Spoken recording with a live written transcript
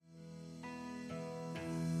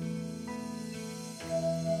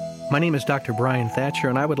My name is Dr. Brian Thatcher,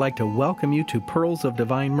 and I would like to welcome you to Pearls of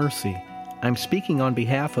Divine Mercy. I'm speaking on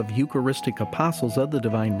behalf of Eucharistic Apostles of the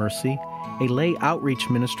Divine Mercy, a lay outreach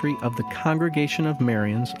ministry of the Congregation of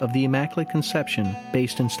Marians of the Immaculate Conception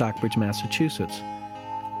based in Stockbridge, Massachusetts.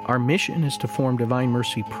 Our mission is to form Divine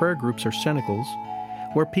Mercy prayer groups or cenacles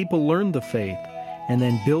where people learn the faith and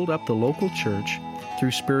then build up the local church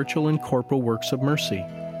through spiritual and corporal works of mercy,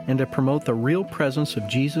 and to promote the real presence of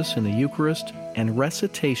Jesus in the Eucharist and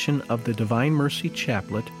recitation of the Divine Mercy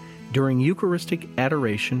Chaplet during Eucharistic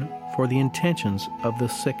adoration for the intentions of the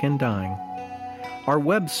sick and dying. Our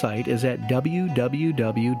website is at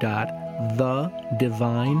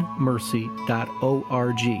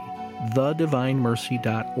www.thedivinemercy.org,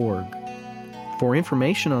 thedivinemercy.org. For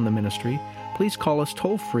information on the ministry, please call us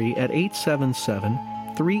toll-free at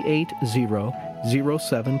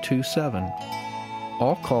 877-380-0727.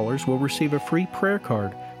 All callers will receive a free prayer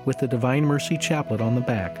card with the Divine Mercy Chaplet on the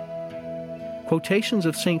back. Quotations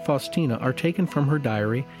of St. Faustina are taken from her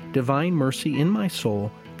diary, Divine Mercy in My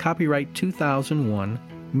Soul, copyright 2001,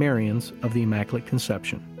 Marians of the Immaculate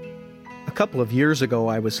Conception. A couple of years ago,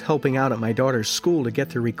 I was helping out at my daughter's school to get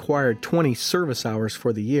the required 20 service hours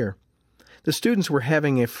for the year. The students were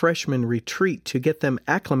having a freshman retreat to get them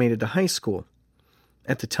acclimated to high school.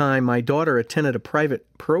 At the time, my daughter attended a private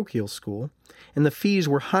parochial school, and the fees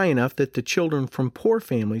were high enough that the children from poor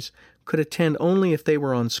families could attend only if they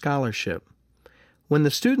were on scholarship. When the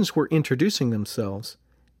students were introducing themselves,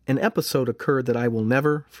 an episode occurred that I will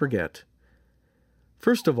never forget.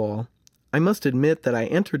 First of all, I must admit that I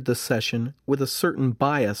entered the session with a certain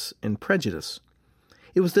bias and prejudice.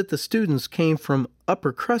 It was that the students came from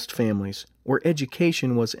upper crust families where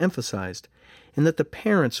education was emphasized, and that the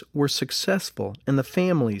parents were successful and the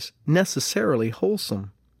families necessarily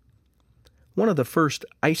wholesome. One of the first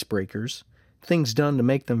icebreakers, things done to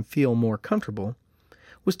make them feel more comfortable,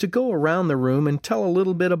 was to go around the room and tell a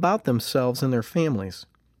little bit about themselves and their families.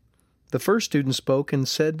 The first student spoke and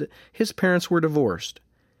said that his parents were divorced.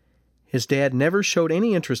 His dad never showed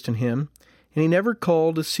any interest in him, and he never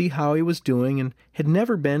called to see how he was doing and had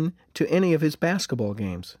never been to any of his basketball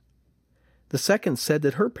games. The second said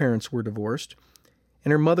that her parents were divorced,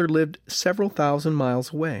 and her mother lived several thousand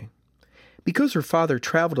miles away. Because her father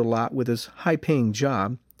traveled a lot with his high-paying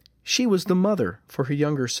job, she was the mother for her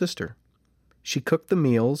younger sister. She cooked the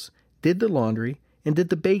meals, did the laundry, and did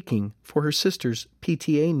the baking for her sister's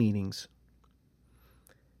PTA meetings.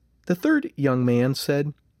 The third young man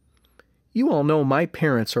said, "You all know my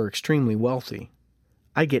parents are extremely wealthy.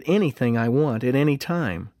 I get anything I want at any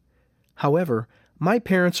time. However, my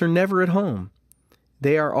parents are never at home.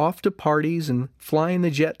 They are off to parties and fly in the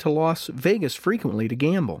jet to Las Vegas frequently to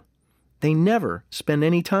gamble. They never spend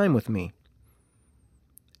any time with me."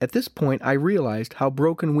 At this point, I realized how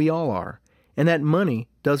broken we all are, and that money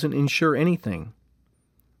doesn't ensure anything.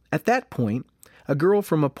 At that point, a girl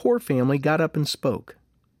from a poor family got up and spoke.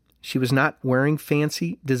 She was not wearing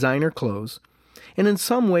fancy designer clothes, and in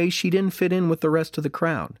some ways she didn't fit in with the rest of the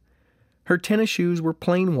crowd. Her tennis shoes were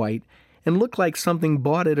plain white and looked like something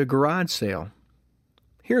bought at a garage sale.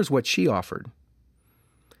 Here's what she offered.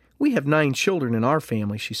 "We have 9 children in our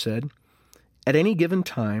family," she said. "At any given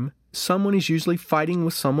time, someone is usually fighting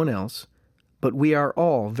with someone else, but we are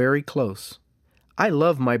all very close. I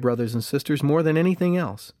love my brothers and sisters more than anything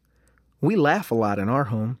else. We laugh a lot in our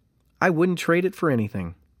home. I wouldn't trade it for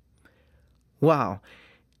anything." Wow,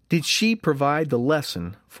 did she provide the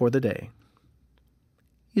lesson for the day?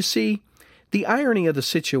 You see, the irony of the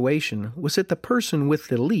situation was that the person with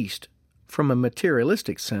the least, from a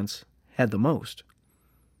materialistic sense, had the most.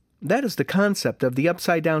 That is the concept of the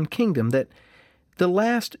upside-down kingdom, that the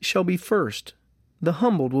last shall be first, the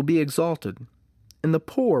humbled will be exalted, and the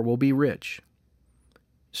poor will be rich.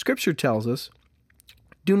 Scripture tells us,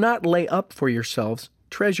 "Do not lay up for yourselves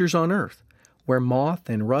treasures on earth, where moth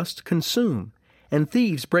and rust consume, and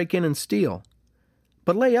thieves break in and steal.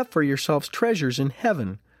 But lay up for yourselves treasures in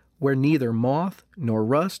heaven, where neither moth nor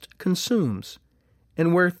rust consumes,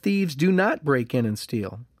 and where thieves do not break in and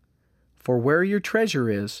steal. For where your treasure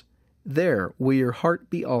is, there will your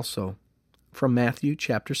heart be also." From Matthew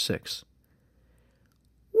chapter 6.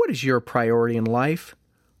 What is your priority in life?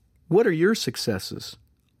 What are your successes?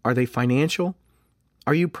 Are they financial?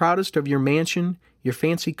 Are you proudest of your mansion, your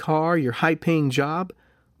fancy car, your high-paying job,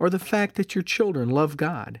 or the fact that your children love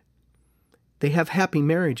God? They have happy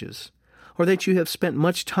marriages, or that you have spent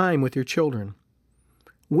much time with your children?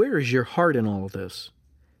 Where is your heart in all of this?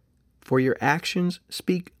 For your actions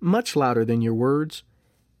speak much louder than your words,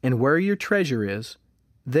 and where your treasure is,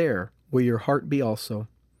 there will your heart be also.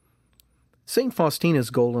 St. Faustina's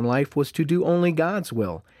goal in life was to do only God's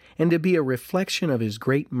will, and to be a reflection of His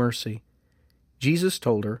great mercy. Jesus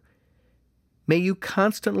told her, "May you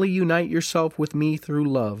constantly unite yourself with me through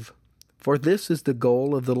love, for this is the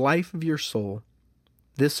goal of the life of your soul.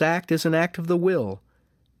 This act is an act of the will.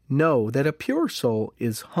 Know that a pure soul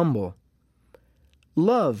is humble."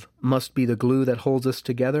 Love must be the glue that holds us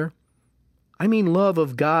together. I mean love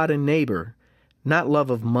of God and neighbor, not love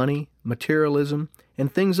of money, materialism,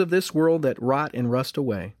 and things of this world that rot and rust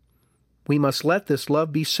away. We must let this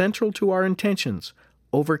love be central to our intentions,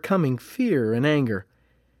 overcoming fear and anger.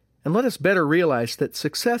 And let us better realize that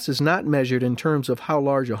success is not measured in terms of how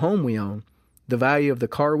large a home we own, the value of the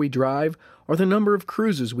car we drive, or the number of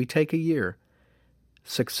cruises we take a year.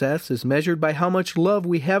 Success is measured by how much love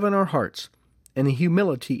we have in our hearts and the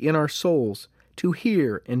humility in our souls to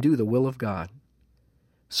hear and do the will of God.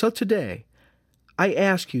 So today, I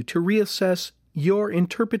ask you to reassess your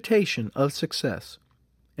interpretation of success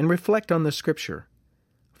and reflect on the Scripture.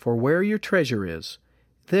 For where your treasure is,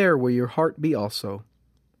 there will your heart be also.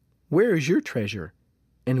 Where is your treasure,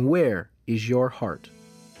 and where is your heart?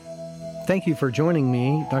 Thank you for joining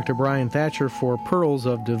me, Dr. Brian Thatcher, for Pearls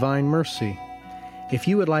of Divine Mercy. If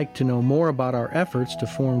you would like to know more about our efforts to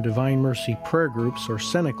form Divine Mercy prayer groups or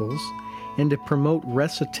cenacles, and to promote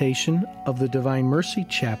recitation of the Divine Mercy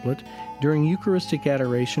Chaplet during Eucharistic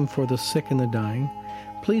adoration for the sick and the dying,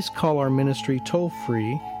 please call our ministry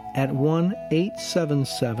toll-free at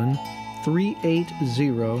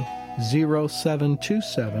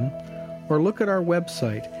 1-877-380-0727 or look at our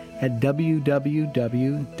website at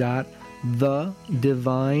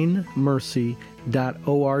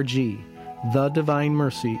www.thedivinemercy.org,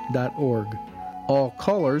 thedivinemercy.org. All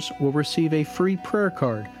callers will receive a free prayer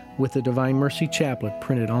card with the Divine Mercy Chaplet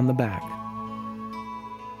printed on the back.